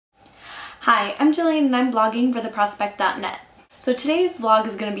Hi, I'm Jillian and I'm blogging for theprospect.net. So today's vlog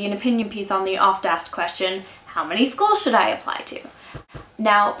is going to be an opinion piece on the oft-asked question, how many schools should I apply to?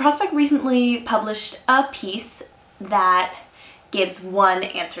 Now, Prospect recently published a piece that gives one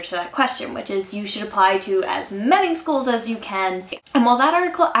answer to that question, which is you should apply to as many schools as you can. And while that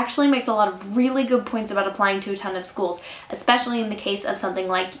article actually makes a lot of really good points about applying to a ton of schools, especially in the case of something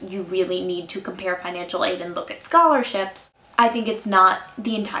like you really need to compare financial aid and look at scholarships, I think it's not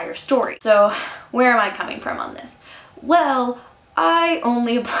the entire story. So where am I coming from on this? Well, I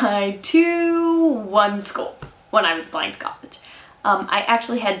only applied to one school when I was applying to college. I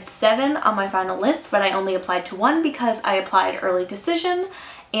actually had 7 on my final list, but I only applied to one because I applied early decision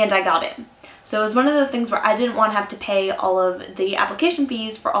and I got in. So it was one of those things where I didn't want to have to pay all of the application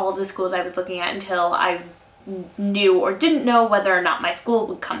fees for all of the schools I was looking at until I knew or didn't know whether or not my school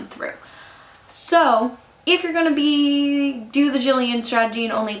would come through. So if you're going to do the Jillian strategy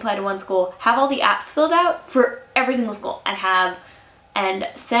and only apply to one school, have all the apps filled out for every single school and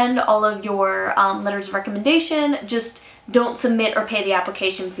send all of your letters of recommendation. Just don't submit or pay the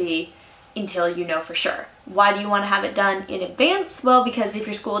application fee until you know for sure. Why do you want to have it done in advance? Well, because if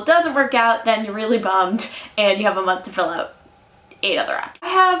your school doesn't work out, then you're really bummed and you have a month to fill out 8 other apps. I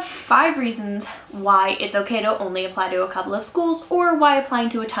have 5 reasons why it's okay to only apply to a couple of schools, or why applying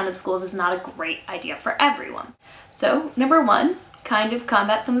to a ton of schools is not a great idea for everyone. So number 1 kind of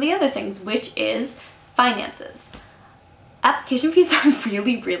combats some of the other things, which is finances. Application fees are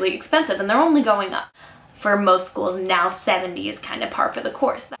really expensive and they're only going up. For most schools now, $70 is kind of par for the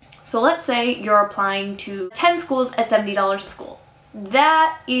course. So let's say you're applying to 10 schools at $70 a school.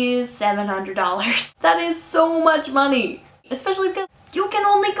 That is $700. That is so much money, especially because you can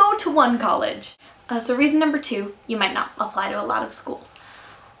only go to one college. So reason number 2, you might not apply to a lot of schools.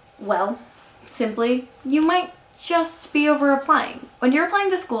 Well, simply, you might just be over applying. When you're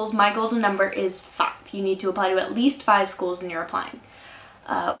applying to schools, my golden number is 5. You need to apply to at least 5 schools when you're applying.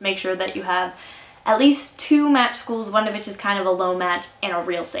 Make sure that you have at least 2 match schools, one of which is kind of a low match, and a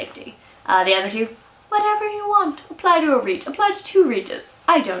real safety. The other 2, whatever you want. Apply to a reach, apply to 2 reaches.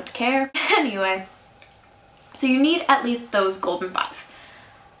 I don't care. Anyway, so you need at least those golden 5.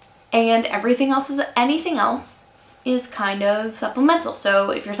 And anything else is kind of supplemental.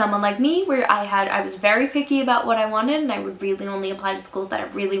 So if you're someone like me, where I was very picky about what I wanted and I would really only apply to schools that I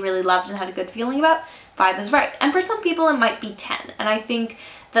really loved and had a good feeling about, 5 is right. And for some people it might be 10. And I think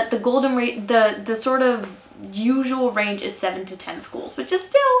that the golden rate, the sort of usual range is 7 to 10 schools, which is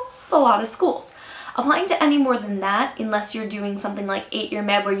still a lot of schools. Applying to any more than that, unless you're doing something like 8-year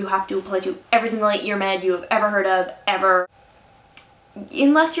med where you have to apply to every single 8-year med you have ever heard of, ever.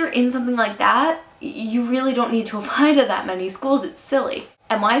 Unless you're in something like that, you really don't need to apply to that many schools. It's silly.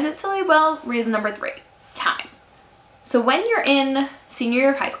 And why is it silly? Well, reason number 3, time. So when you're in senior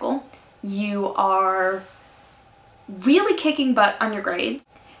year of high school, you are really kicking butt on your grades,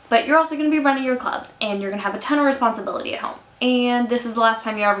 but you're also going to be running your clubs and you're going to have a ton of responsibility at home. And this is the last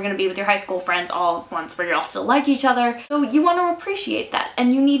time you're ever going to be with your high school friends all at once where you all still like each other. So you want to appreciate that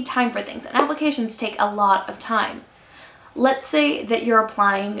and you need time for things, and applications take a lot of time. Let's say that you're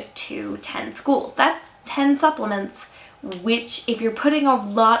applying to 10 schools. That's 10 supplements, which if you're putting a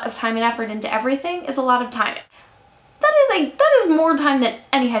lot of time and effort into everything is a lot of time. That is more time than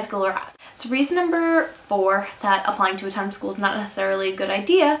any high schooler has. So reason number 4 that applying to a ton of schools is not necessarily a good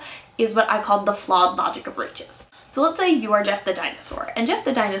idea is what I call the flawed logic of reaches. So let's say you are Jeff the Dinosaur, and Jeff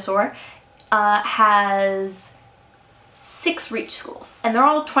the Dinosaur has 6 reach schools, and they're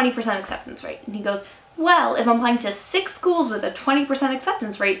all 20% acceptance rate. And he goes, well, if I'm applying to 6 schools with a 20%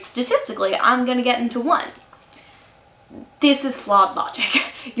 acceptance rate, statistically, I'm gonna get into 1. This is flawed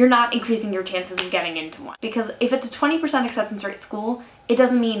logic. You're not increasing your chances of getting into 1. Because if it's a 20% acceptance rate school, it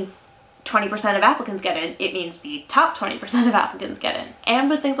doesn't mean 20% of applicants get in, it means the top 20% of applicants get in. And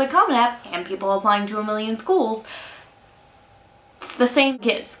with things like Common App and people applying to 1 million schools, it's the same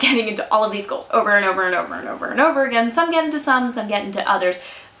kids getting into all of these schools over and over and over and over and over again. Some get into some get into others.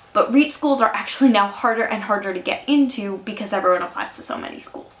 But reach schools are actually now harder and harder to get into because everyone applies to so many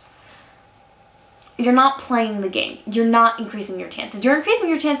schools. You're not playing the game. You're not increasing your chances. You're increasing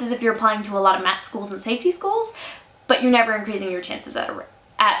your chances if you're applying to a lot of match schools and safety schools, but you're never increasing your chances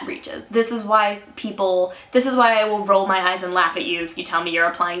at reaches. This is why I will roll my eyes and laugh at you if you tell me you're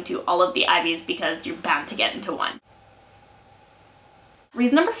applying to all of the Ivies because you're bound to get into 1.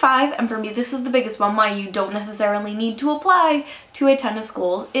 Reason number 5, and for me this is the biggest one, why you don't necessarily need to apply to a ton of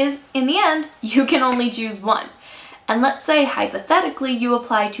schools, is in the end, you can only choose 1. And let's say hypothetically you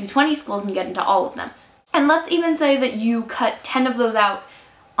apply to 20 schools and get into all of them. And let's even say that you cut 10 of those out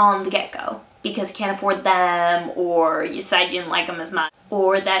on the get-go. because you can't afford them, or you decide you didn't like them as much,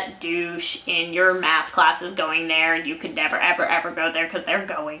 or that douche in your math class is going there and you could never ever ever go there because they're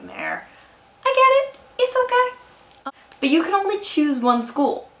going there. I get it, it's okay. But you can only choose one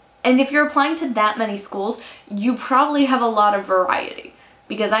school. And if you're applying to that many schools, you probably have a lot of variety.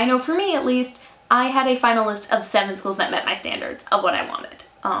 Because I know for me at least, I had a final list of 7 schools that met my standards of what I wanted.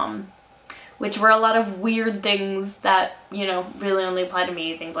 Which were a lot of weird things that, you know, really only apply to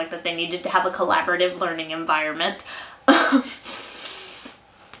me. Things like that they needed to have a collaborative learning environment.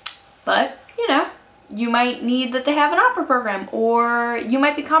 But, you know, you might need that they have an opera program, or you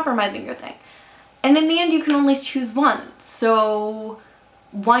might be compromising your thing. And in the end, you can only choose one. So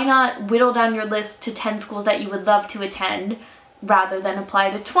why not whittle down your list to 10 schools that you would love to attend, rather than apply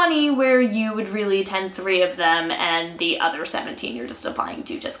to 20 where you would really attend 3 of them and the other 17 you're just applying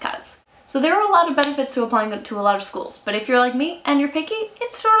to just cause. So there are a lot of benefits to applying to a lot of schools, but if you're like me and you're picky,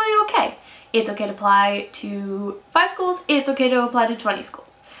 it's totally okay. It's okay to apply to 5 schools, it's okay to apply to 20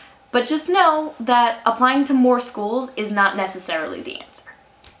 schools. But just know that applying to more schools is not necessarily the answer.